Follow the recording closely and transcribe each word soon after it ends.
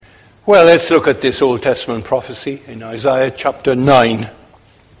Well, let's look at this Old Testament prophecy in Isaiah chapter 9.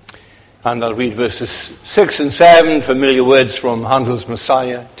 And I'll read verses 6 and 7, familiar words from Handel's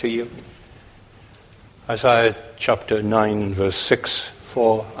Messiah to you. Isaiah chapter 9, verse 6,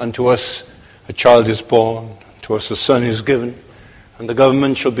 "For unto us a child is born, to us a son is given, and the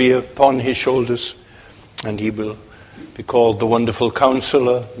government shall be upon his shoulders, and he will be called the Wonderful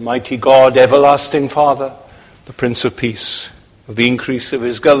Counselor, Mighty God, Everlasting Father, the Prince of Peace. Of the increase of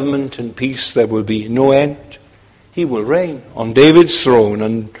his government and peace there will be no end. He will reign on David's throne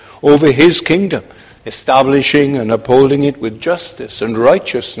and over his kingdom, establishing and upholding it with justice and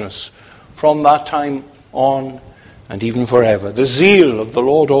righteousness from that time on and even forever. The zeal of the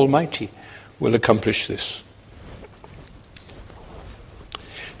Lord Almighty will accomplish this."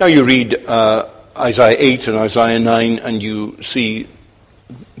 Now you read Isaiah 8 and Isaiah 9 and you see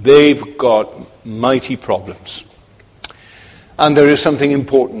they've got mighty problems. And there is something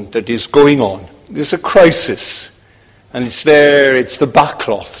important that is going on. There's a crisis. And it's there, it's the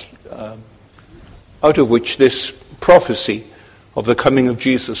backcloth out of which this prophecy of the coming of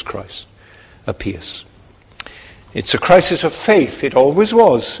Jesus Christ appears. It's a crisis of faith. It always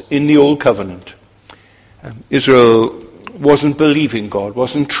was in the Old Covenant. Israel wasn't believing God,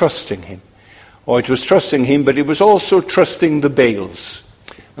 wasn't trusting him. Or it was trusting him, but it was also trusting the Baals.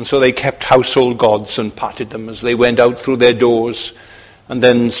 And so they kept household gods and patted them as they went out through their doors. And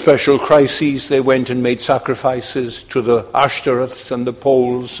then special crises, they went and made sacrifices to the Ashtoreths and the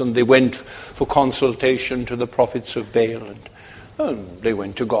poles, and they went for consultation to the prophets of Baal. And they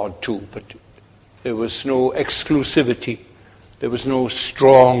went to God too, but there was no exclusivity. There was no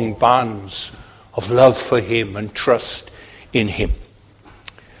strong bands of love for him and trust in him.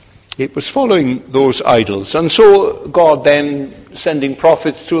 It was following those idols. And so God then sending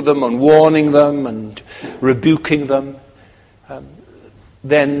prophets to them and warning them and rebuking them,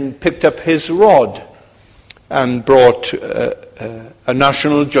 then picked up his rod and brought a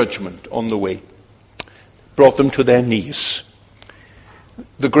national judgment on the way. Brought them to their knees.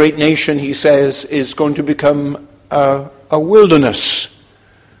 The great nation, he says, is going to become a wilderness.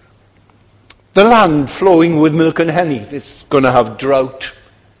 The land flowing with milk and honey. It's going to have drought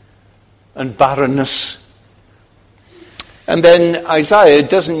and barrenness. And then Isaiah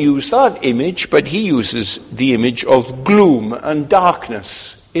doesn't use that image, but he uses the image of gloom and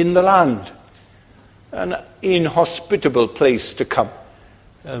darkness in the land. An inhospitable place to come.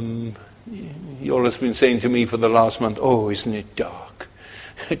 You'll have been saying to me for the last month, "Oh, isn't it dark?"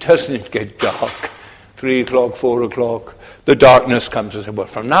 Doesn't it get dark? 3 o'clock, 4 o'clock, the darkness comes and says, "Well,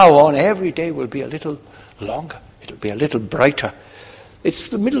 from now on, every day will be a little longer. It'll be a little brighter." It's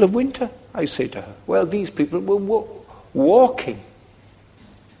the middle of winter, I say to her. Well, these people were walking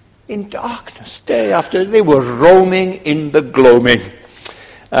in darkness day after. They were roaming in the gloaming.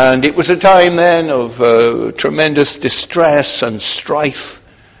 And it was a time then of tremendous distress and strife.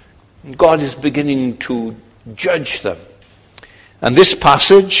 God is beginning to judge them. And this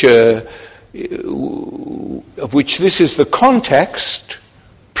passage, of which this is the context,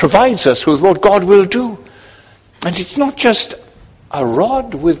 provides us with what God will do. And it's not just a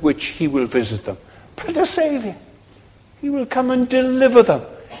rod with which he will visit them, but a Savior. He will come and deliver them.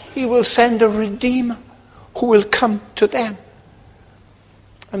 He will send a Redeemer who will come to them.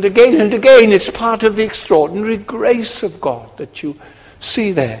 And again, it's part of the extraordinary grace of God that you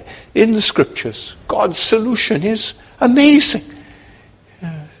see there in the Scriptures. God's solution is amazing.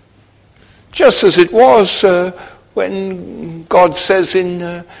 Just as it was when God says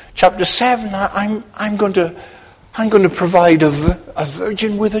in chapter 7, I'm going to provide a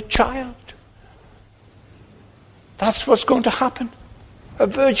virgin with a child. That's what's going to happen. A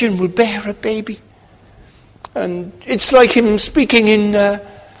virgin will bear a baby. And it's like him speaking in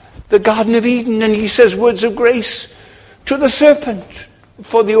the Garden of Eden, and he says words of grace to the serpent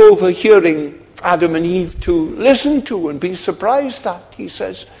for the overhearing Adam and Eve to listen to and be surprised at. He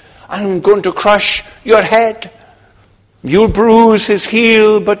says, "I'm going to crush your head. You'll bruise his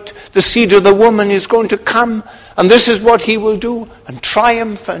heel, but the seed of the woman is going to come, and this is what he will do, and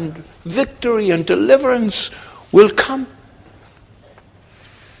triumph and victory and deliverance will come."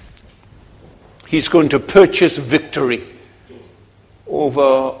 He's going to purchase victory over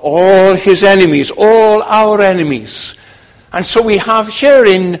all his enemies, all our enemies. And so we have here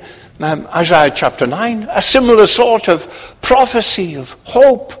in Isaiah chapter 9 a similar sort of prophecy of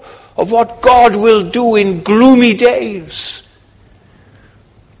hope of what God will do in gloomy days.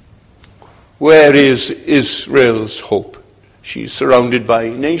 Where is Israel's hope? She's surrounded by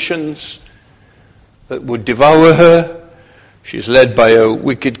nations that would devour her. She's led by a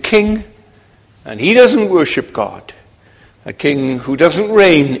wicked king, and he doesn't worship God. A king who doesn't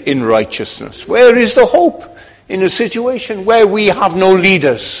reign in righteousness. Where is the hope in a situation where we have no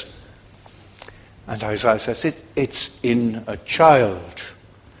leaders? And Isaiah says, it's in a child.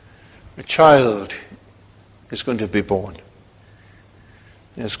 A child is going to be born.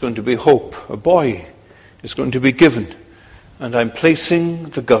 There's going to be hope. A boy is going to be given. And I'm placing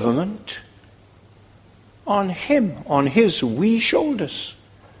the government on him, on his wee shoulders.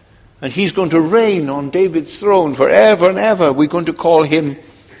 And he's going to reign on David's throne forever and ever. We're going to call him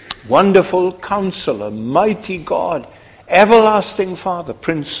Wonderful Counselor, Mighty God, Everlasting Father,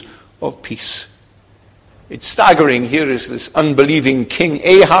 Prince of Peace. It's staggering. Here is this unbelieving King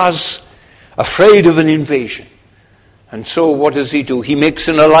Ahaz, afraid of an invasion. And so what does he do? He makes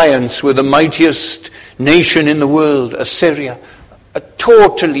an alliance with the mightiest nation in the world, Assyria, a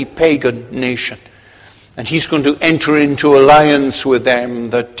totally pagan nation. And he's going to enter into alliance with them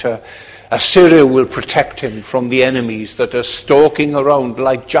that Assyria will protect him from the enemies that are stalking around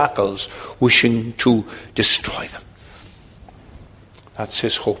like jackals, wishing to destroy them. That's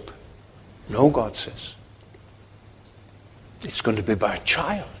his hope. No, God says. It's going to be by a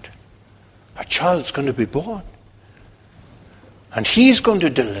child. A child's going to be born. And he's going to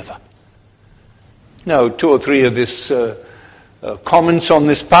deliver. Now, 2 or 3 of this comments on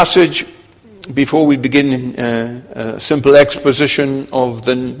this passage before we begin a simple exposition of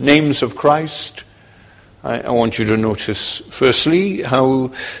the names of Christ. I want you to notice, firstly,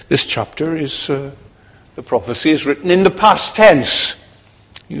 how this chapter is, the prophecy is written in the past tense.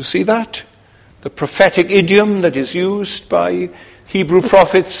 You see that? The prophetic idiom that is used by Hebrew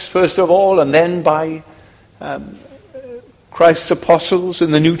prophets, first of all, and then by Christ's apostles in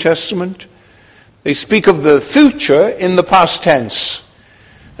the New Testament. They speak of the future in the past tense,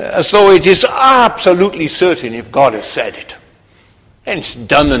 as though it is absolutely certain if God has said it. And it's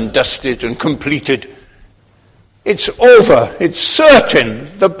done and dusted and completed. It's over. It's certain.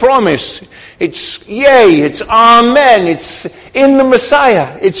 The promise. It's yea. It's amen. It's in the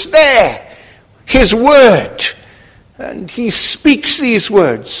Messiah. It's there. His word. And he speaks these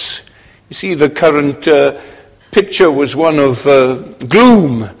words. You see, the current picture was one of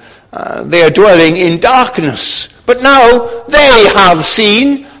gloom. They are dwelling in darkness. But now they have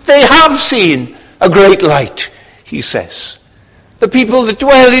seen a great light, he says. The people that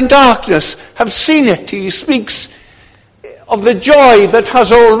dwell in darkness have seen it. He speaks of the joy that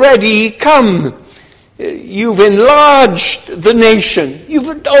has already come. You've enlarged the nation.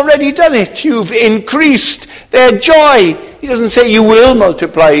 You've already done it. You've increased their joy. He doesn't say you will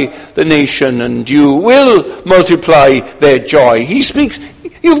multiply the nation and you will multiply their joy. He speaks,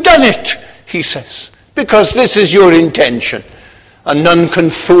 you've done it, he says, because this is your intention. And none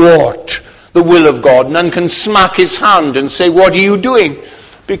can thwart the will of God. None can smack his hand and say, what are you doing?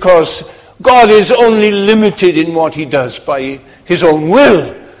 Because God is only limited in what he does by his own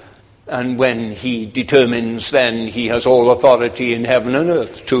will. And when he determines, then he has all authority in heaven and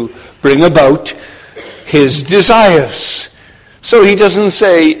earth to bring about his desires. So he doesn't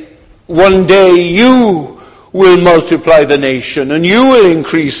say, one day you will multiply the nation and you will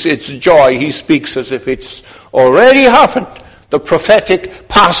increase its joy. He speaks as if it's already happened. The prophetic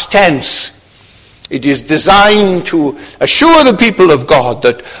past tense. It is designed to assure the people of God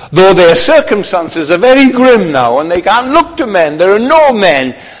that though their circumstances are very grim now and they can't look to men, there are no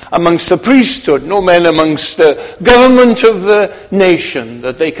men amongst the priesthood, no men amongst the government of the nation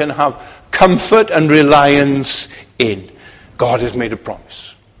that they can have comfort and reliance in. God has made a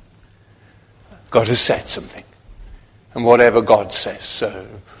promise. God has said something. And whatever God says,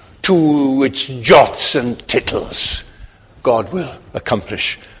 to its jots and tittles, God will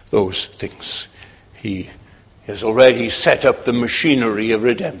accomplish those things. He has already set up the machinery of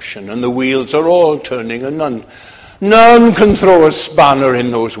redemption, and the wheels are all turning, and none can throw a spanner in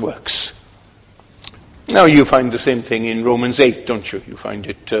those works. Now you find the same thing in Romans 8, don't you? You find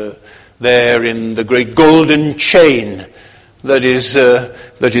it there in the great golden chain that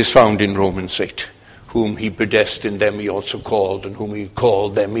is found in Romans 8. Whom he predestined, them he also called, and whom he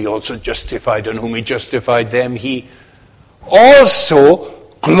called, them he also justified, and whom he justified, them he also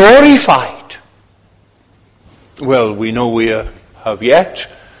glorified. Well, we know we have yet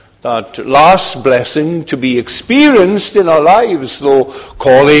that last blessing to be experienced in our lives, though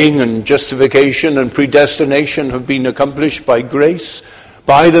calling and justification and predestination have been accomplished by grace,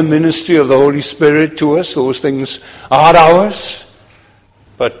 by the ministry of the Holy Spirit to us. Those things are ours.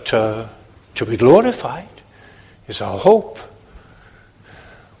 But to be glorified is our hope.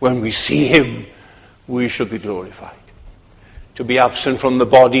 When we see him, we shall be glorified. To be absent from the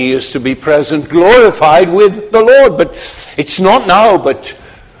body is to be present, glorified with the Lord. But it's not now, but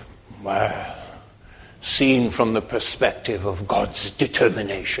seen from the perspective of God's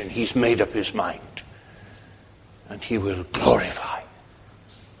determination. He's made up his mind. And he will glorify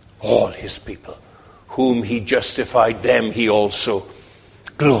all his people. Whom he justified, them he also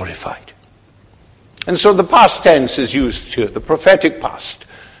glorified. And so the past tense is used here, the prophetic past,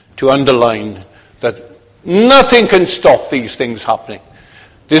 to underline that nothing can stop these things happening.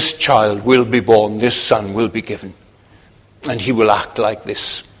 This child will be born, this son will be given, and he will act like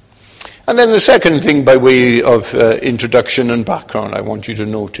this. And then the second thing by way of introduction and background I want you to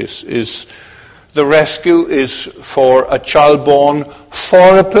notice is the rescue is for a child born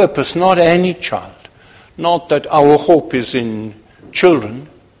for a purpose, not any child. Not that our hope is in children.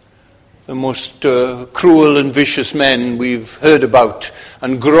 The most cruel and vicious men we've heard about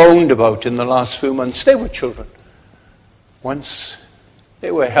and groaned about in the last few months, they were children. Once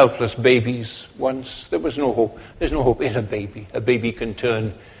they were helpless babies. Once there was no hope. There's no hope in a baby. A baby can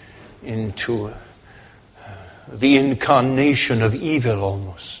turn into the incarnation of evil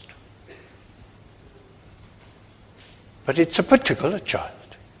almost. But it's a particular child.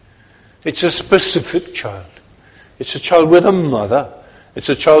 It's a specific child. It's a child with a mother. It's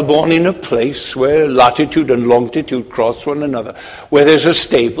a child born in a place where latitude and longitude cross one another, where there's a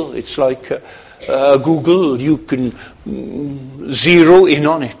stable. It's like Google. You can zero in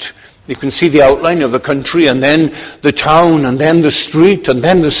on it. You can see the outline of the country, and then the town, and then the street, and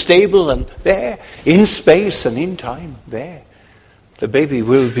then the stable, and there, in space and in time, there, the baby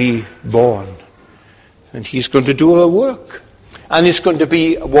will be born. And he's going to do a work. And it's going to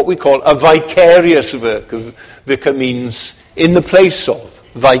be what we call a vicarious work. Vicar means in the place of.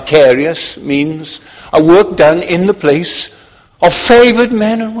 Vicarious means a work done in the place of favoured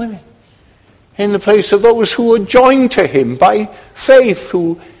men and women. In the place of those who are joined to him by faith,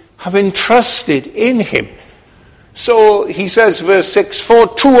 who have entrusted in him. So he says, verse 6, for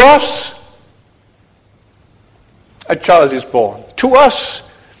to us a child is born. To us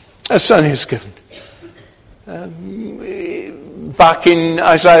a son is given. Back in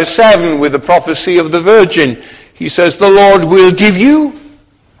Isaiah 7 with the prophecy of the virgin, he says, the Lord will give you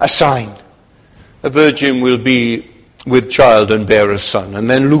a sign. A virgin will be with child and bear a son. And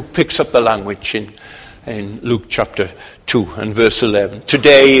then Luke picks up the language in Luke chapter 2 and verse 11.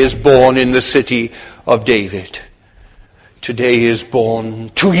 Today is born in the city of David. Today is born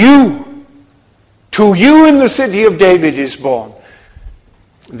to you. To you in the city of David is born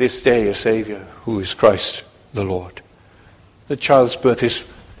this day a Saviour, who is Christ the Lord. The child's birth is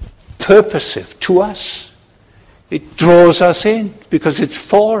purposive to us. It draws us in because it's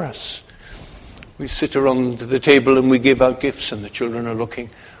for us. We sit around the table and we give out gifts, and the children are looking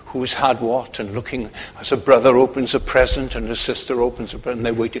who's had what, and looking as a brother opens a present and a sister opens a present, and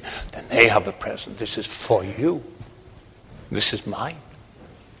they're waiting. Then they have a present. This is for you. This is mine.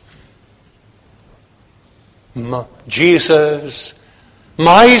 Jesus,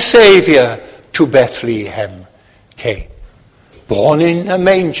 my Saviour, to Bethlehem came, born in a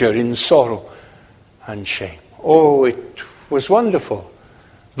manger in sorrow and shame. Oh, it was wonderful.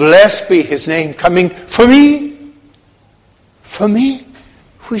 Blessed be his name, coming for me. For me,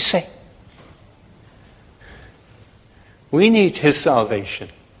 we say. We need his salvation.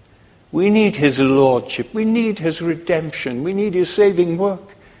 We need his lordship. We need his redemption. We need his saving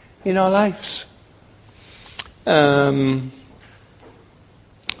work in our lives.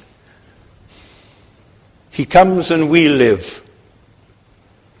 He comes and we live.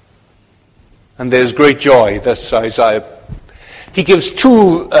 And there's great joy. That's Isaiah. He gives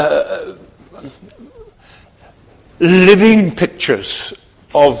two living pictures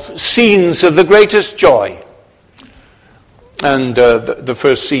of scenes of the greatest joy. And the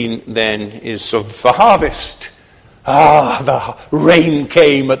first scene then is of the harvest. The rain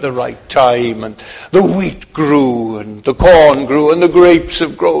came at the right time, and the wheat grew, and the corn grew, and the grapes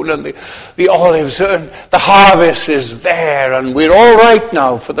have grown, and the olives, and the harvest is there, and we're all right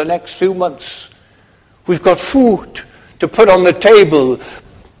now for the next few months. We've got food to put on the table,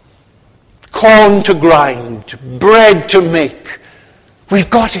 corn to grind, bread to make. We've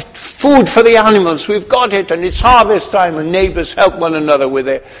got it. Food for the animals. We've got it. And it's harvest time, and neighbors help one another with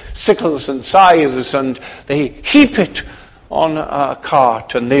their sickles and scythes, and they heap it on a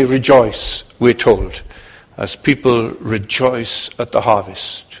cart, and they rejoice, we're told, as people rejoice at the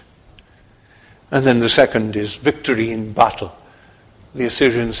harvest. And then the second is victory in battle. The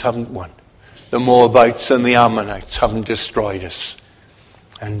Assyrians haven't won. The Moabites and the Ammonites haven't destroyed us.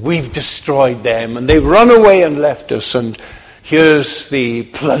 And we've destroyed them, and they've run away and left us, and here's the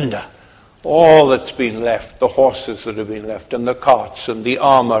plunder, all that's been left, the horses that have been left, and the carts, and the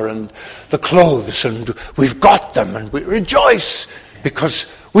armor, and the clothes, and we've got them, and we rejoice because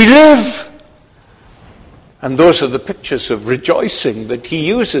we live. And those are the pictures of rejoicing that he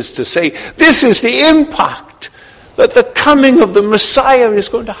uses to say, this is the impact that the coming of the Messiah is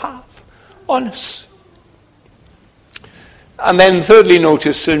going to have on us. And then thirdly,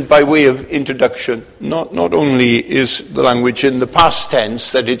 notice, by way of introduction, not only is the language in the past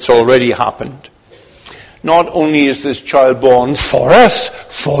tense that it's already happened, not only is this child born for us,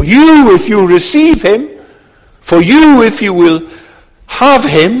 for you if you receive him, for you if you will have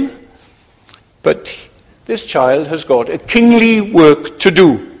him, but this child has got a kingly work to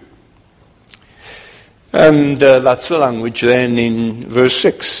do. And that's the language then in verse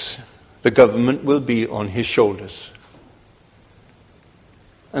 6. The government will be on his shoulders.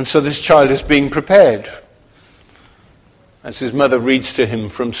 And so this child is being prepared as his mother reads to him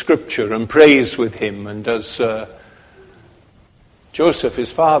from Scripture and prays with him, and as Joseph, his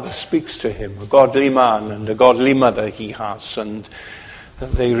father, speaks to him, a godly man and a godly mother he has, and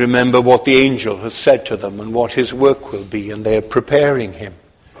they remember what the angel has said to them and what his work will be, and they're preparing him.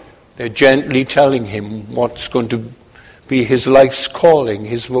 They're gently telling him what's going to be his life's calling,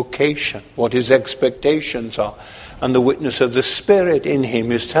 his vocation, what his expectations are. And the witness of the Spirit in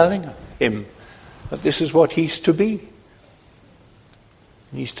him is telling him that this is what he's to be.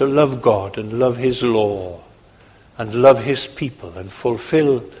 He's to love God and love his law and love his people and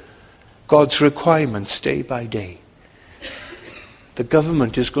fulfill God's requirements day by day. The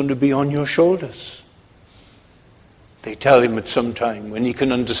government is going to be on your shoulders. They tell him at some time when he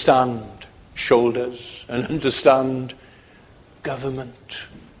can understand shoulders and understand government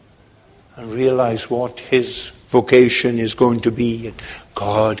and realize what his vocation is going to be, and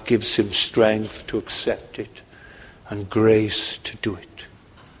God gives him strength to accept it and grace to do it.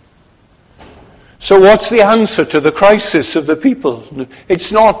 So what's the answer to the crisis of the people?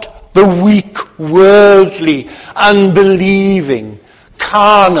 It's not the weak, worldly, unbelieving,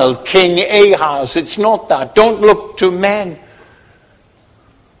 carnal King Ahaz. It's not that. Don't look to men,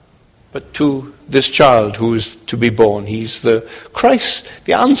 but to this child who is to be born. He's the Christ,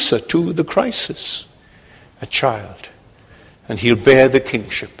 the answer to the crisis. A child. And he'll bear the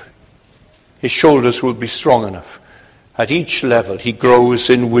kingship. His shoulders will be strong enough. At each level he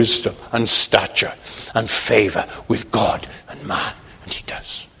grows in wisdom and stature and favor with God and man. And he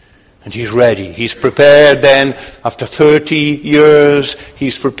does. And he's ready. He's prepared then, after 30 years,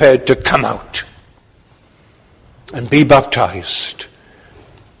 he's prepared to come out and be baptized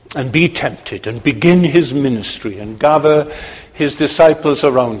and be tempted and begin his ministry and gather his disciples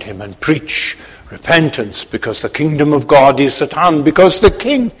around him and preach repentance, because the kingdom of God is at hand, because the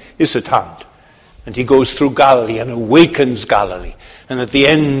king is at hand. And he goes through Galilee and awakens Galilee. And at the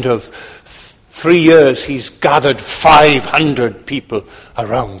end of 3 years, he's gathered 500 people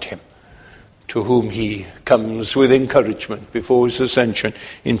around him, to whom he comes with encouragement before his ascension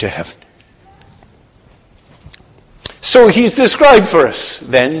into heaven. So he's described for us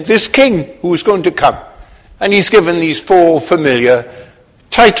then, this king who is going to come. And he's given these 4 familiar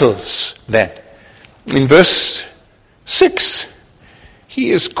titles then. In verse 6,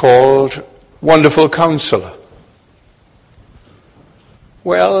 he is called Wonderful Counselor.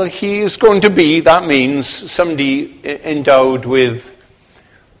 Well, he is going to be, that means, somebody endowed with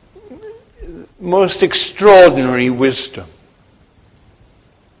most extraordinary wisdom.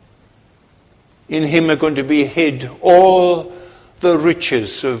 In him are going to be hid all the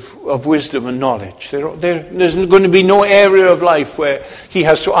riches of wisdom and knowledge. There's going to be no area of life where he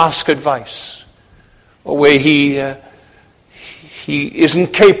has to ask advice, or where he isn't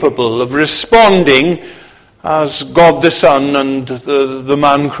capable of responding as God the Son and the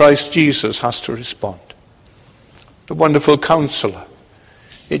man Christ Jesus has to respond. The Wonderful Counselor.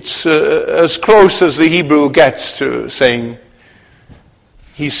 It's as close as the Hebrew gets to saying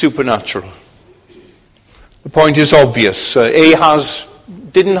he's supernatural. The point is obvious. Ahaz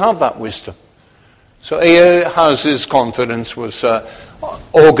didn't have that wisdom. So Ahaz's confidence was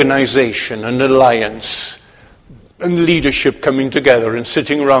organization and alliance and leadership coming together and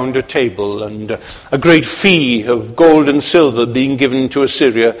sitting around a table, and a great fee of gold and silver being given to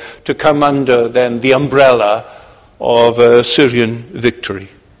Assyria to come under then the umbrella of Syrian victory.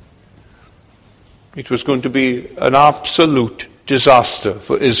 It was going to be an absolute disaster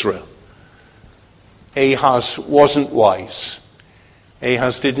for Israel. Ahaz wasn't wise.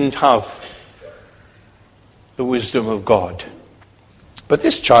 Ahaz didn't have the wisdom of God. But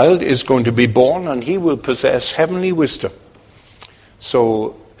this child is going to be born, and he will possess heavenly wisdom.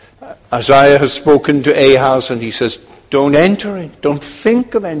 So Isaiah has spoken to Ahaz, and he says, don't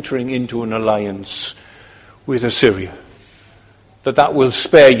think of entering into an alliance with Assyria. That will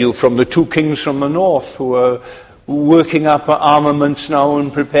spare you from the 2 kings from the north who are working up armaments now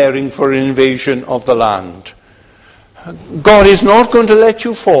and preparing for an invasion of the land. God is not going to let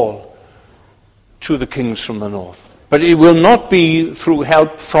you fall to the kings from the north. But it will not be through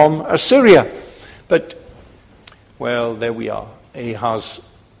help from Assyria. But, well, there we are. Ahaz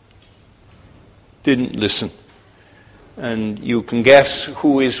didn't listen. And you can guess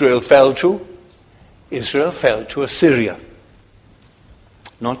who Israel fell to. Israel fell to Assyria.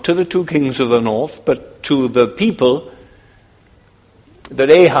 Not to the two kings of the north, but to the people that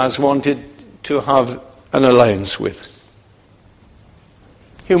Ahaz wanted to have an alliance with.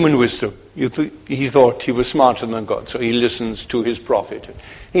 Human wisdom. He thought he was smarter than God, so he listens to his prophet.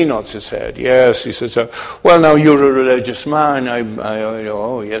 He nods his head. Yes, he says, well, now you're a religious man.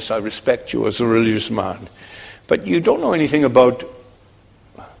 I respect you as a religious man. But you don't know anything about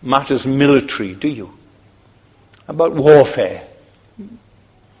matters military, do you? About warfare.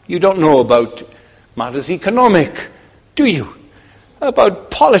 You don't know about matters economic, do you?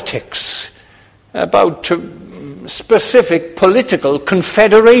 About politics, about specific political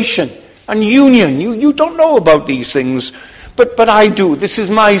confederation and union. You don't know about these things, but I do. This is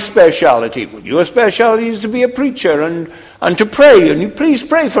my speciality. Well, your speciality is to be a preacher and to pray, and you please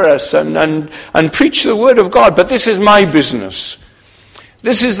pray for us and preach the word of God. But this is my business.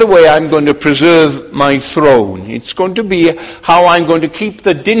 This is the way I'm going to preserve my throne. It's going to be how I'm going to keep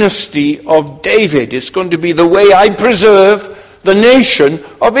the dynasty of David. It's going to be the way I preserve the nation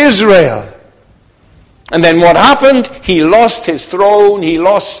of Israel. And then what happened? He lost his throne. He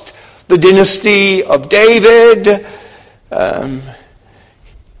lost the dynasty of David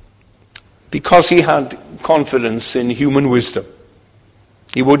because he had confidence in human wisdom.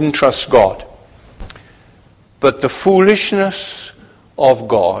 He wouldn't trust God. But the foolishness of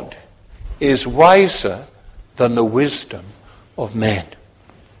God is wiser than the wisdom of men.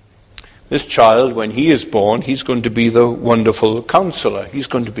 This child, when he is born, he's going to be the wonderful counselor. He's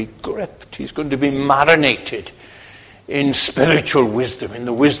going to be gripped. He's going to be marinated in spiritual wisdom, in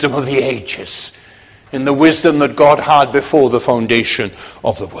the wisdom of the ages, in the wisdom that God had before the foundation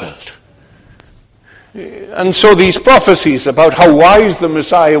of the world. And so these prophecies about how wise the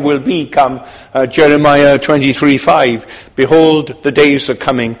Messiah will be come Jeremiah 23:5. Behold, the days are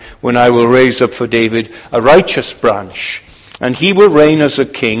coming when I will raise up for David a righteous branch, and he will reign as a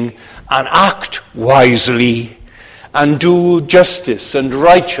king and act wisely and do justice and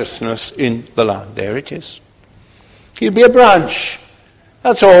righteousness in the land. There it is. He'll be a branch.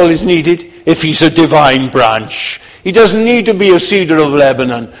 That's all is needed if he's a divine branch. He doesn't need to be a cedar of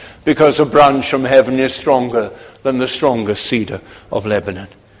Lebanon, because a branch from heaven is stronger than the strongest cedar of Lebanon.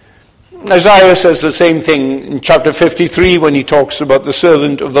 Isaiah says the same thing in chapter 53 when he talks about the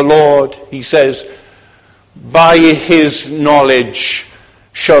servant of the Lord. He says, by his knowledge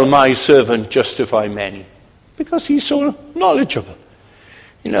shall my servant justify many, because he's so knowledgeable.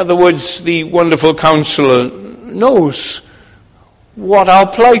 In other words, the wonderful counselor knows what our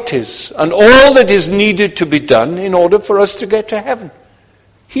plight is and all that is needed to be done in order for us to get to heaven.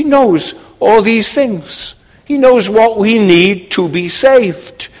 He knows all these things. He knows what we need to be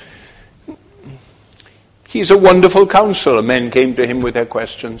saved. He's a wonderful counselor. Men came to him with their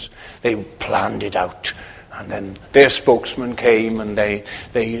questions. They planned it out. And then their spokesman came and they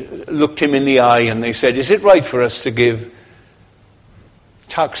looked him in the eye and they said, is it right for us to give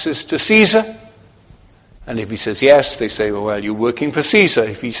taxes to Caesar? And if he says yes, they say, well, you're working for Caesar.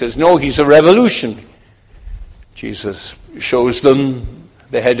 If he says no, he's a revolutionary. Jesus shows them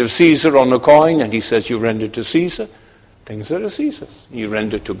the head of Caesar on a coin, and he says, you render to Caesar things that are Caesar's. You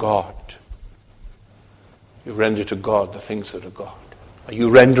render to God. You render to God the things that are God. Are you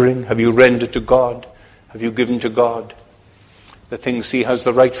rendering? Have you rendered to God? Have you given to God the things he has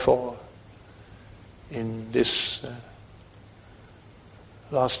the right for in this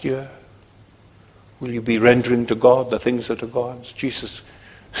last year? Will you be rendering to God the things that are God's? Jesus,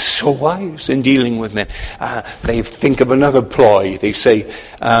 so wise in dealing with men. They think of another ploy. They say,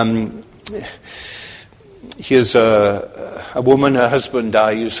 here's a woman, her husband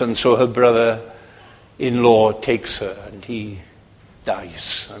dies, and so her brother-in-law takes her, and he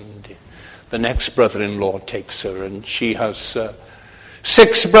dies. And the next brother-in-law takes her, and she has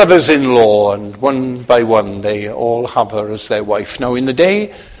 6 brothers-in-law, and one by one they all have her as their wife. Now, in the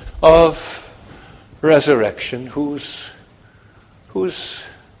day of resurrection, whose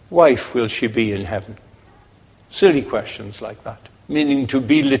wife will she be in heaven? Silly questions like that, meaning to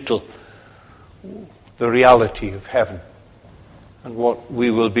belittle the reality of heaven and what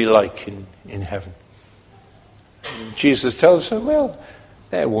we will be like in heaven. And Jesus tells her, well,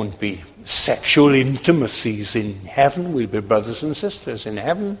 there won't be sexual intimacies in heaven. We'll be brothers and sisters in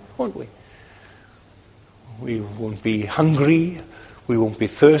heaven, won't we? We won't be hungry. We won't be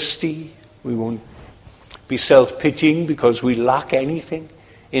thirsty. We won't be self-pitying because we lack anything.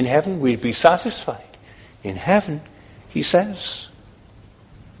 In heaven, we'll be satisfied. In heaven, he says.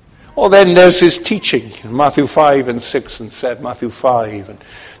 Or then there's his teaching, Matthew 5 and 6 and 7, Matthew 5, and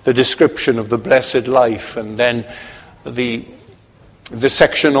the description of the blessed life, and then the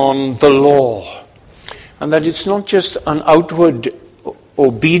section on the law. And that it's not just an outward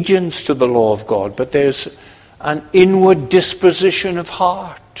obedience to the law of God, but there's an inward disposition of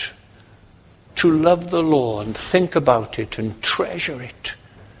heart to love the law and think about it and treasure it.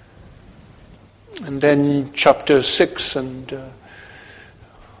 And then chapter 6 and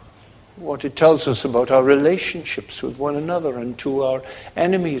what it tells us about our relationships with one another and to our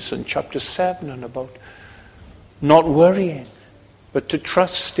enemies, and chapter 7 and about not worrying, but to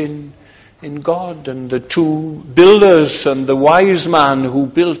trust in God, and the two builders and the wise man who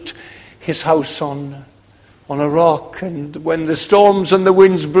built his house on a rock, and when the storms and the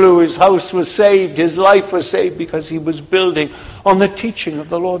winds blew, his house was saved, his life was saved because he was building on the teaching of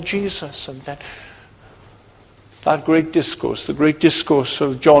the Lord Jesus. And that great discourse, the great discourse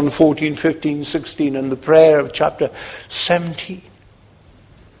of John 14, 15, 16, and the prayer of chapter 17.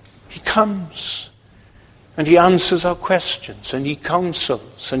 He comes and he answers our questions, and he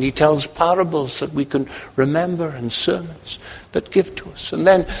counsels, and he tells parables that we can remember, and sermons that give to us. And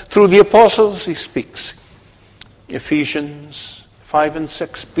then through the apostles he speaks. Ephesians 5 and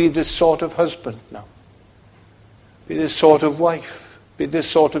 6, be this sort of husband now. Be this sort of wife. Be this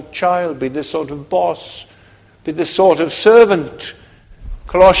sort of child. Be this sort of boss. Be this sort of servant.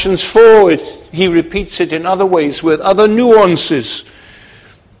 Colossians 4, he repeats it in other ways with other nuances.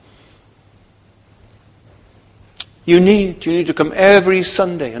 You need to come every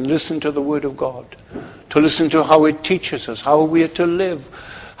Sunday and listen to the Word of God, to listen to how it teaches us, how we are to live,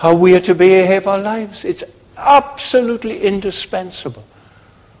 how we are to behave our lives. It's absolutely indispensable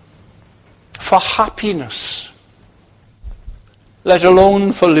for happiness, let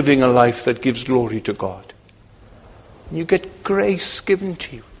alone for living a life that gives glory to God. You get grace given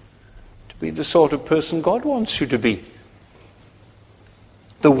to you to be the sort of person God wants you to be.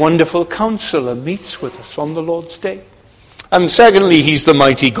 The wonderful Counselor meets with us on the Lord's Day. And secondly, he's the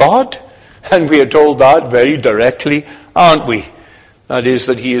mighty God. And we are told that very directly, aren't we? That is,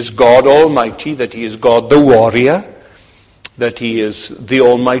 that he is God Almighty, that he is God the warrior, that he is the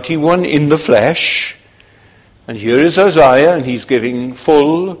Almighty One in the flesh. And here is Isaiah, and he's giving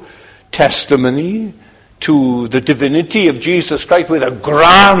full testimony to the divinity of Jesus Christ with a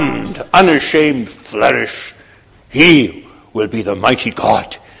grand, unashamed flourish. He will be the mighty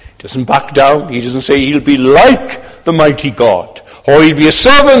God. He doesn't back down. He doesn't say he'll be like the mighty God, or he'll be a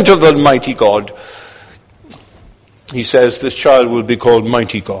servant of the mighty God. He says this child will be called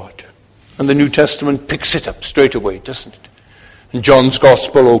mighty God. And the New Testament picks it up straight away, doesn't it? And John's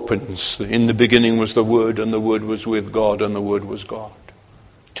Gospel opens. In the beginning was the Word, and the Word was with God, and the Word was God.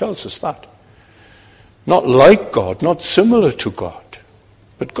 It tells us that. Not like God, not similar to God,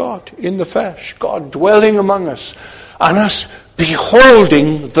 but God in the flesh, God dwelling among us, and us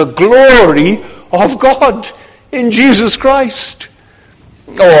beholding the glory of God in Jesus Christ.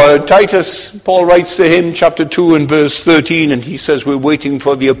 Or Titus, Paul writes to him, chapter 2 and verse 13, and he says we're waiting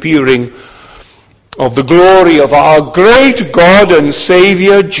for the appearing of the glory of our great God and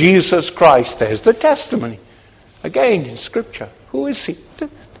Savior, Jesus Christ. There's the testimony. Again, in Scripture. Who is he?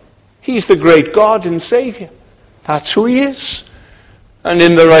 He's the great God and Savior. That's who he is. And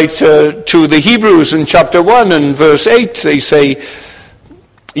in the write to the Hebrews in chapter 1 and verse 8, they say,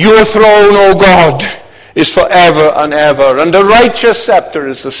 your throne, O God, is forever and ever, and the righteous scepter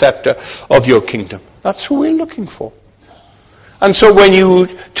is the scepter of your kingdom. That's who we're looking for. And so when you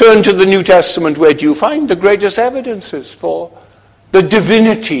turn to the New Testament, where do you find the greatest evidences for the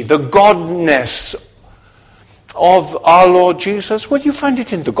divinity, the godness of our Lord Jesus? Well, you find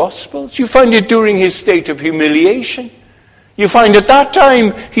it in the Gospels. You find it during his state of humiliation. You find at that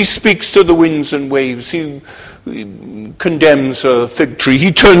time he speaks to the winds and waves. He condemns a fig tree.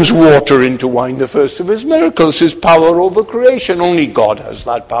 He turns water into wine, the first of his miracles. His power over creation. Only God has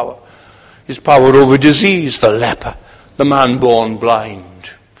that power. His power over disease, the leper, the man born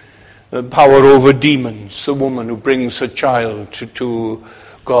blind. The power over demons, the woman who brings her child to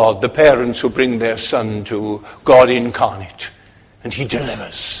God, the parents who bring their son to God incarnate. And he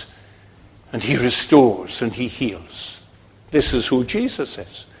delivers. And he restores and he heals. This is who Jesus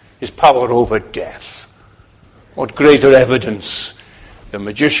is. His power over death. What greater evidence. The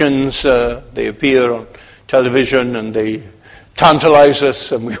magicians, they appear on television and they tantalize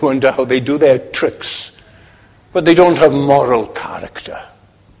us and we wonder how they do their tricks. But they don't have moral character.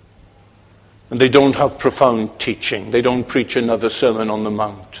 And they don't have profound teaching. They don't preach another Sermon on the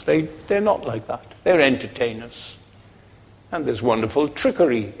Mount. They're not like that. They're entertainers. And there's wonderful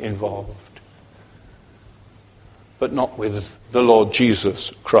trickery involved. But not with the Lord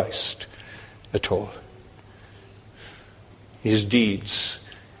Jesus Christ at all. His deeds,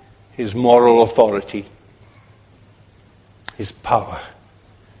 his moral authority, his power.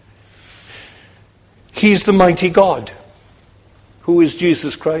 He's the mighty God. Who is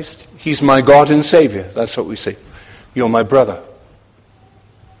Jesus Christ? He's my God and Savior. That's what we say. You're my brother.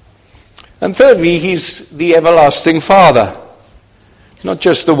 And thirdly, he's the everlasting Father. Not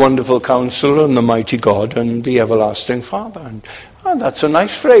just the wonderful Counselor and the mighty God and the everlasting Father. And that's a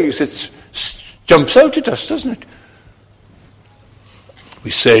nice phrase. It jumps out at us, doesn't it?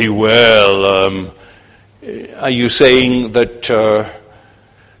 We say, well, are you saying that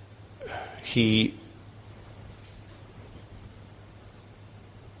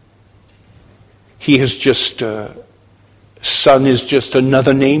he has just, Son is just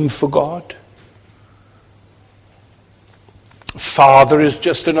another name for God? Father is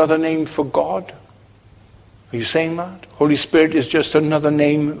just another name for God? Are you saying that? Holy Spirit is just another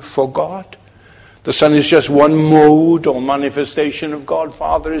name for God? The Son is just one mode or manifestation of God.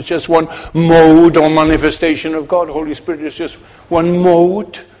 Father is just one mode or manifestation of God. Holy Spirit is just one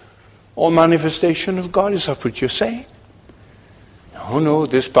mode or manifestation of God. Is that what you're saying? No,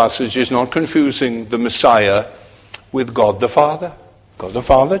 this passage is not confusing the Messiah with God the Father. God the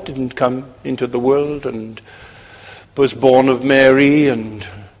Father didn't come into the world and was born of Mary and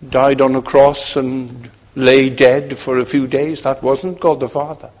died on a cross and lay dead for a few days. That wasn't God the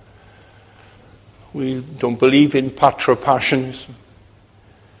Father. We don't believe in patripassionism.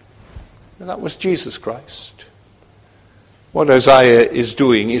 And that was Jesus Christ. What Isaiah is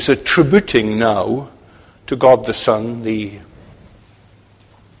doing is attributing now to God the Son the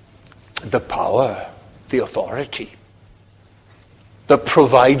power, the authority, the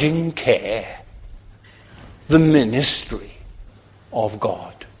providing care, the ministry of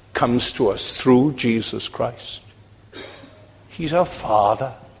God comes to us through Jesus Christ. He's our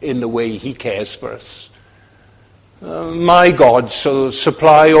Father in the way he cares for us. My God shall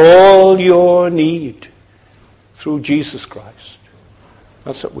supply all your need through Jesus Christ.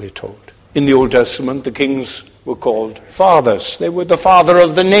 That's what we're told. In the Old Testament, the kings were called fathers. They were the father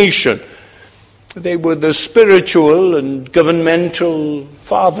of the nation. They were the spiritual and governmental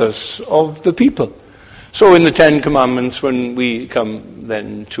fathers of the people. So in the Ten Commandments, when we come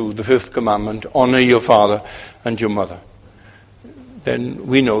then to the fifth commandment, honor your father and your mother, then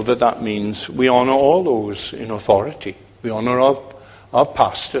we know that means we honor all those in authority. We honor our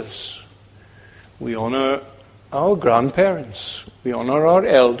pastors. We honor our grandparents. We honor our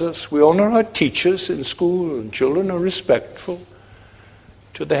elders. We honor our teachers in school, and children are respectful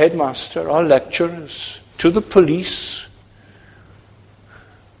to the headmaster, our lecturers, to the police.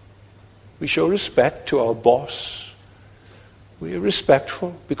 We show respect to our boss. We are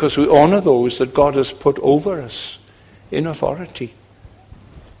respectful because we honor those that God has put over us in authority.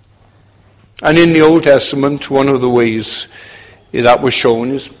 And in the Old Testament, one of the ways that was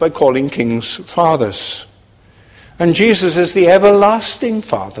shown is by calling kings fathers. And Jesus is the everlasting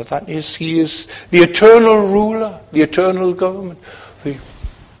Father. That is, he is the eternal ruler, the eternal government,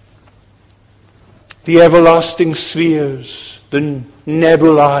 the everlasting spheres, the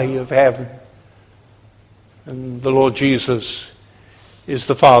nebulae of heaven. And the Lord Jesus is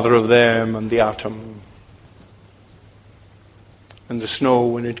the Father of them and the atom, and the snow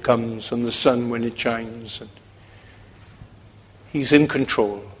when it comes, and the sun when it shines. And he's in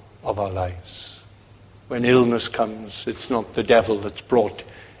control of our lives. When illness comes, it's not the devil that's brought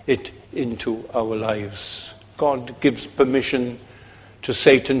it into our lives. God gives permission to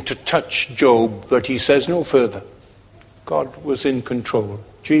Satan to touch Job, but he says no further. God was in control.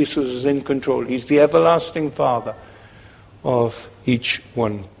 Jesus is in control. He's the everlasting Father of each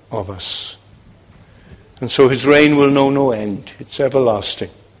one of us. And so his reign will know no end. It's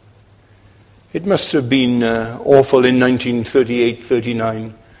everlasting. It must have been awful in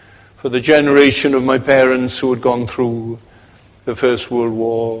 1938-39 for the generation of my parents who had gone through the First World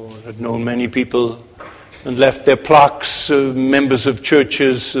War, had known many people, and left their plaques, members of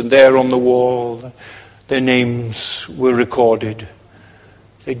churches, and there on the wall, their names were recorded.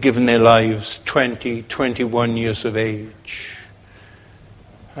 They'd given their lives 20, 21 years of age.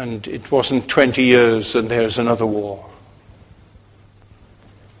 And it wasn't 20 years and there's another war.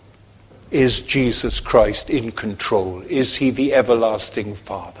 Is Jesus Christ in control? Is he the everlasting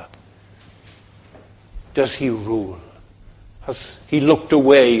Father? Does he rule? Has he looked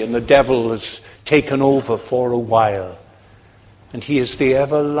away and the devil has taken over for a while? And he is the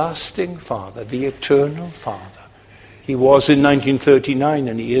everlasting Father, the eternal Father. He was in 1939,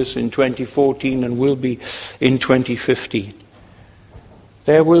 and he is in 2014, and will be in 2015.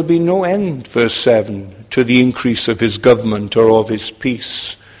 There will be no end, verse 7, to the increase of his government or of his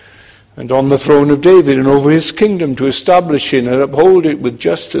peace. And on the throne of David and over his kingdom, to establish it and uphold it with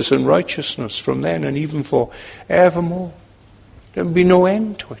justice and righteousness from then and even for evermore. There will be no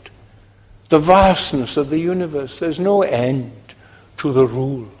end to it. The vastness of the universe, there's no end to the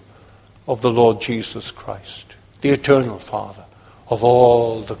rule of the Lord Jesus Christ, the eternal Father of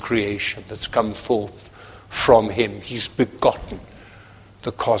all the creation that's come forth from him. He's begotten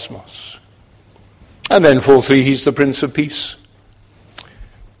the cosmos. And then 4:3, he's the Prince of Peace.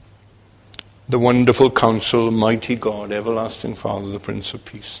 The wonderful counsel, mighty God, everlasting Father, the Prince of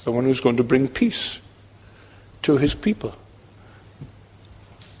Peace. The one who's going to bring peace to his people.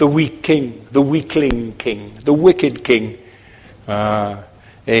 The weak king, the weakling king, the wicked king.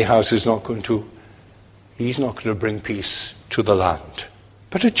 Ahaz is not going to bring peace to the land.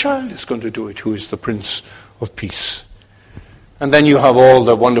 But a child is going to do it, who is the Prince of Peace. And then you have all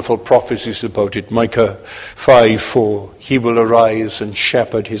the wonderful prophecies about it. Micah 5:4, he will arise and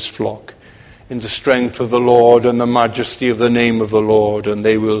shepherd his flock in the strength of the Lord and the majesty of the name of the Lord, and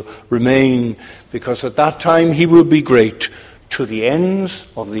they will remain, because at that time he will be great. To the ends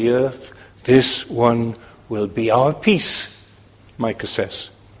of the earth, this one will be our peace, Micah says.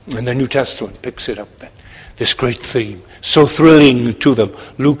 And the New Testament picks it up then. This great theme, so thrilling to them.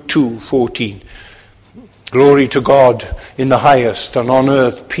 Luke 2:14. Glory to God in the highest, and on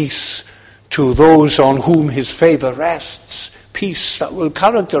earth peace to those on whom his favor rests. Peace that will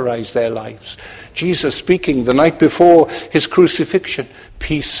characterize their lives. Jesus speaking the night before his crucifixion.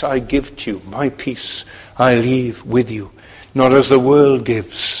 Peace I give to you, my peace I leave with you. Not as the world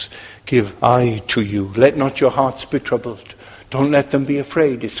gives, give I to you. Let not your hearts be troubled. Don't let them be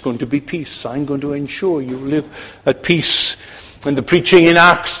afraid. It's going to be peace. I'm going to ensure you live at peace. And the preaching in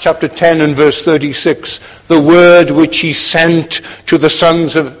Acts chapter 10 and verse 36, the word which he sent to the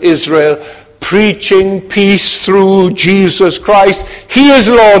sons of Israel, preaching peace through Jesus Christ. He is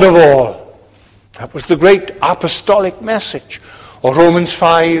Lord of all. That was the great apostolic message. Or Romans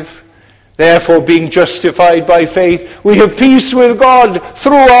 5, therefore being justified by faith, we have peace with God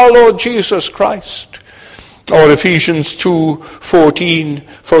through our Lord Jesus Christ. Or Ephesians 2:14,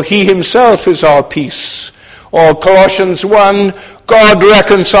 for he himself is our peace. Or Colossians 1, God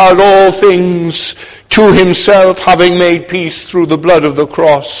reconciled all things to himself, having made peace through the blood of the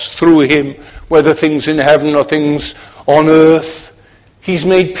cross, through him, whether things in heaven or things on earth. He's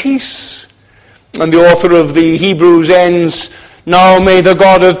made peace. And the author of the Hebrews ends, now may the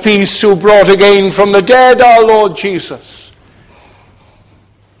God of peace, who brought again from the dead our Lord Jesus,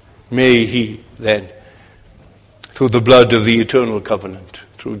 may he then, through the blood of the eternal covenant,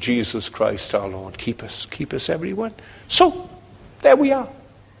 through Jesus Christ our Lord, keep us everyone. So, there we are.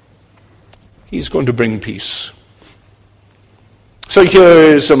 He's going to bring peace. So here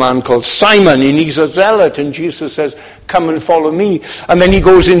is a man called Simon, and he's a zealot, and Jesus says, come and follow me. And then he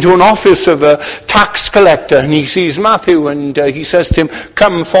goes into an office of a tax collector, and he sees Matthew, and he says to him,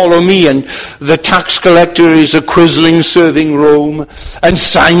 come follow me. And the tax collector is a quizzling, serving Rome, and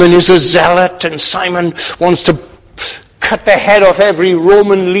Simon is a zealot, and Simon wants to cut the head off every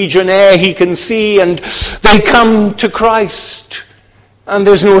Roman legionnaire he can see, and they come to Christ. And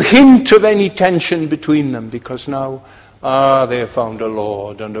there's no hint of any tension between them, because now they have found a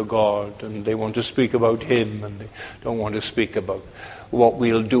Lord and a God, and they want to speak about him, and they don't want to speak about what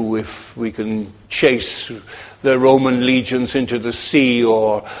we'll do if we can chase the Roman legions into the sea,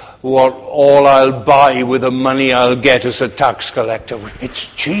 or what all I'll buy with the money I'll get as a tax collector.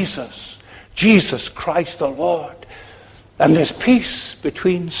 It's Jesus Christ the Lord. And there's peace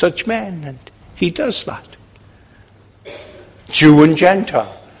between such men, and he does that. Jew and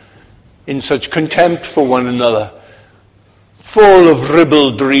Gentile, in such contempt for one another, full of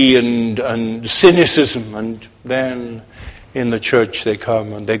ribaldry and cynicism, and then in the church they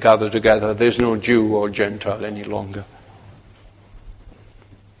come and they gather together. There's no Jew or Gentile any longer.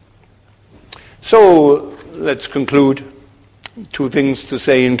 So let's conclude. Two things to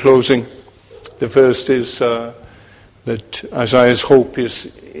say in closing. The first is that Isaiah's hope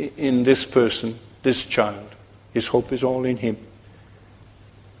is in this person, this child. His hope is all in him.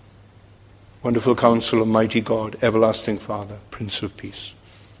 Wonderful Counselor, mighty God, everlasting Father, Prince of Peace.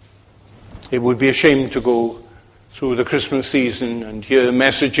 It would be a shame to go through the Christmas season and hear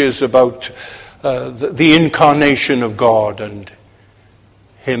messages about the incarnation of God and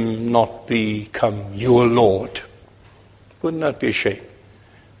him not become your Lord. Wouldn't that be a shame?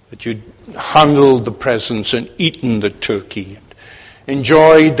 That you'd handled the presents and eaten the turkey and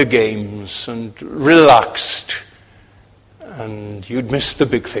enjoyed the games and relaxed, and you'd missed the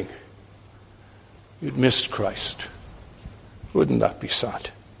big thing. You'd missed Christ. Wouldn't that be sad?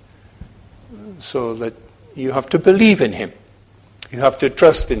 So that you have to believe in him. You have to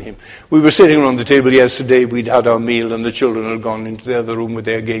trust in him. We were sitting around the table yesterday, we'd had our meal, and the children had gone into the other room with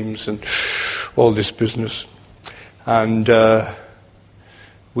their games and all this business. And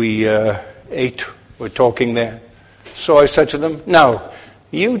we ate, we're talking there. So I said to them, now,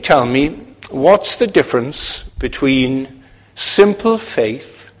 you tell me, what's the difference between simple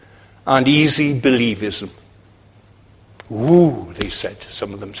faith and easy believism? Ooh, they said.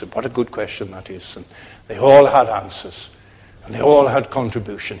 Some of them said, what a good question that is. And they all had answers. And they all had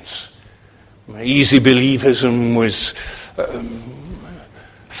contributions. Easy believism was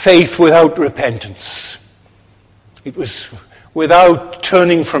faith without repentance. It was without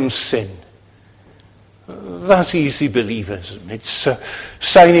turning from sin. That's easy believism. It's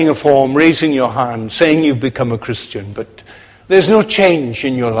signing a form, raising your hand, saying you've become a Christian, but there's no change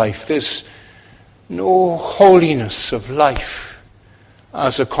in your life. There's no holiness of life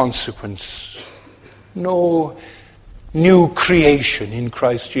as a consequence. No new creation in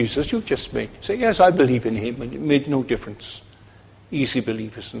Christ Jesus. You just say, yes, I believe in him, and it made no difference. Easy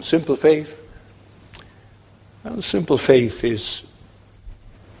believism. Simple faith. Well, simple faith is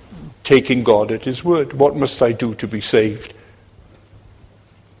taking God at his word. What must I do to be saved?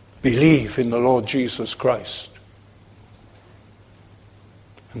 Believe in the Lord Jesus Christ,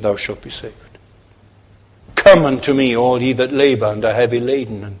 and thou shalt be saved. Come unto me, all ye that labor and are heavy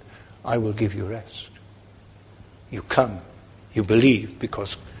laden, and I will give you rest. You come, you believe,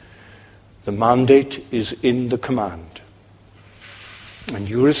 because the mandate is in the command. And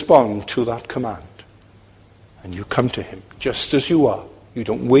you respond to that command. And you come to him just as you are. You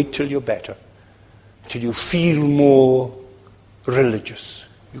don't wait till you're better, till you feel more religious.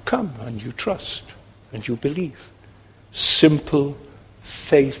 You come and you trust and you believe. Simple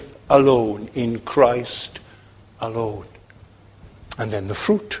faith alone in Christ alone. And then the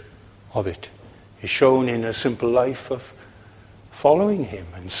fruit of it is shown in a simple life of following him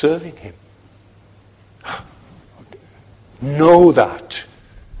and serving him. Know that.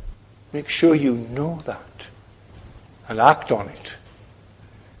 Make sure you know that and act on it.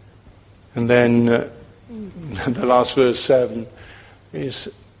 And then the last verse 7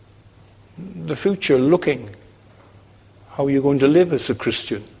 is the future looking. How are you going to live as a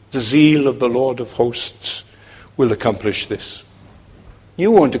Christian? The zeal of the Lord of hosts will accomplish this.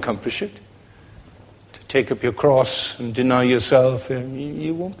 You won't accomplish it. Take up your cross and deny yourself, and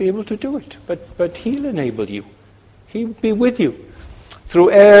you won't be able to do it. But he'll enable you. He'll be with you.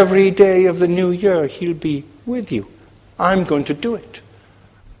 Through every day of the new year, he'll be with you. I'm going to do it.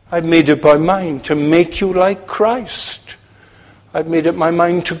 I've made up my mind to make you like Christ. I've made up my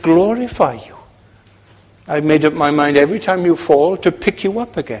mind to glorify you. I've made up my mind every time you fall to pick you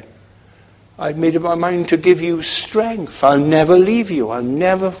up again. I've made up my mind to give you strength. I'll never leave you. I'll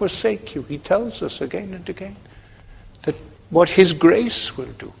never forsake you. He tells us again and again that what his grace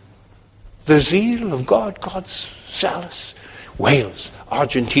will do. The zeal of God. God's zealous. Wales,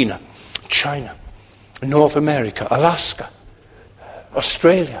 Argentina, China, North America, Alaska,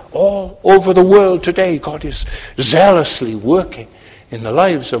 Australia, all over the world today, God is zealously working in the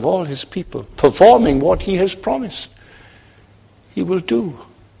lives of all his people, performing what he has promised he will do.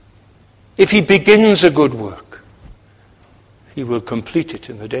 If he begins a good work, he will complete it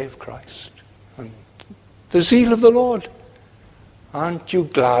in the day of Christ. And the zeal of the Lord. Aren't you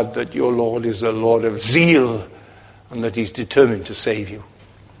glad that your Lord is a Lord of zeal and that he's determined to save you?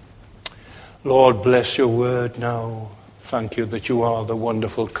 Lord, bless your word now. Thank you that you are the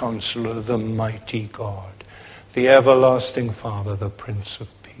wonderful Counselor, the mighty God, the everlasting Father, the Prince of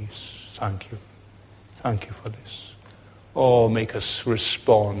Peace. Thank you. Thank you for this. Oh, make us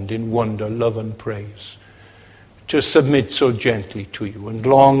respond in wonder, love, and praise. To submit so gently to you and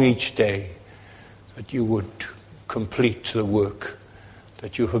long each day that you would complete the work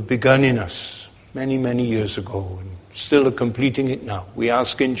that you have begun in us many, many years ago and still are completing it now. We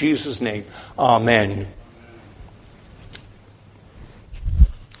ask in Jesus' name. Amen.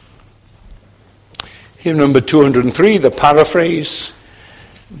 Hymn number 203, the paraphrase,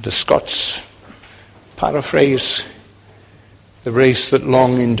 the Scots paraphrase. The race that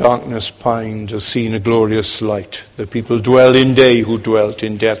long in darkness pined has seen a glorious light. The people dwell in day who dwelt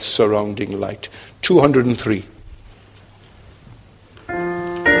in death's surrounding light. 203.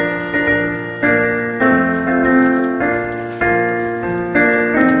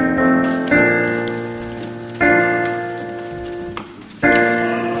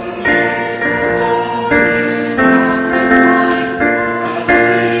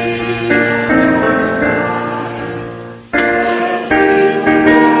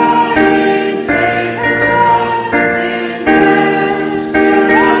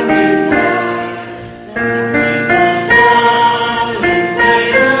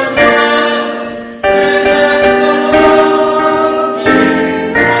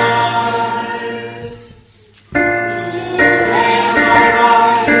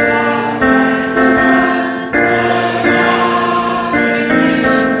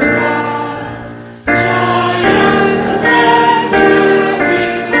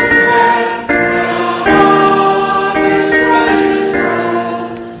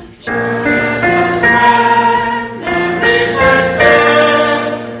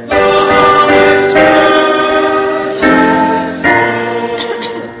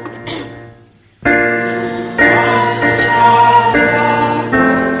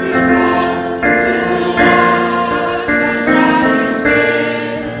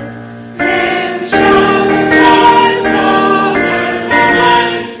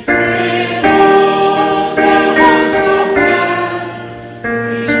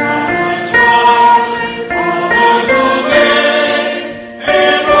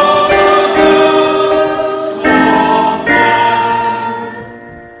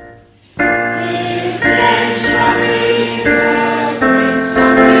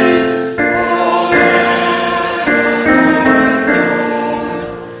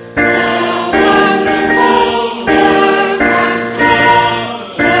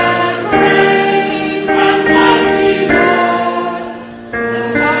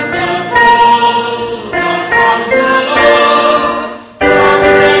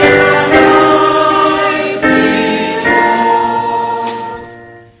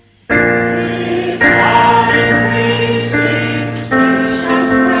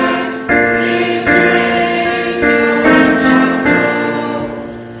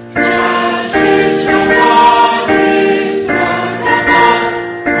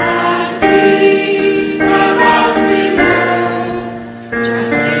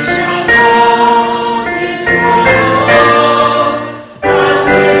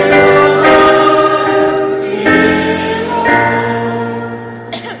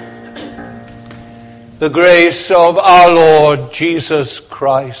 The grace of our Lord Jesus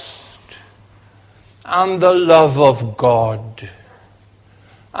Christ and the love of God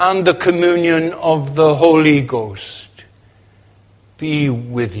and the communion of the Holy Ghost be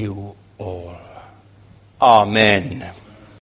with you all. Amen.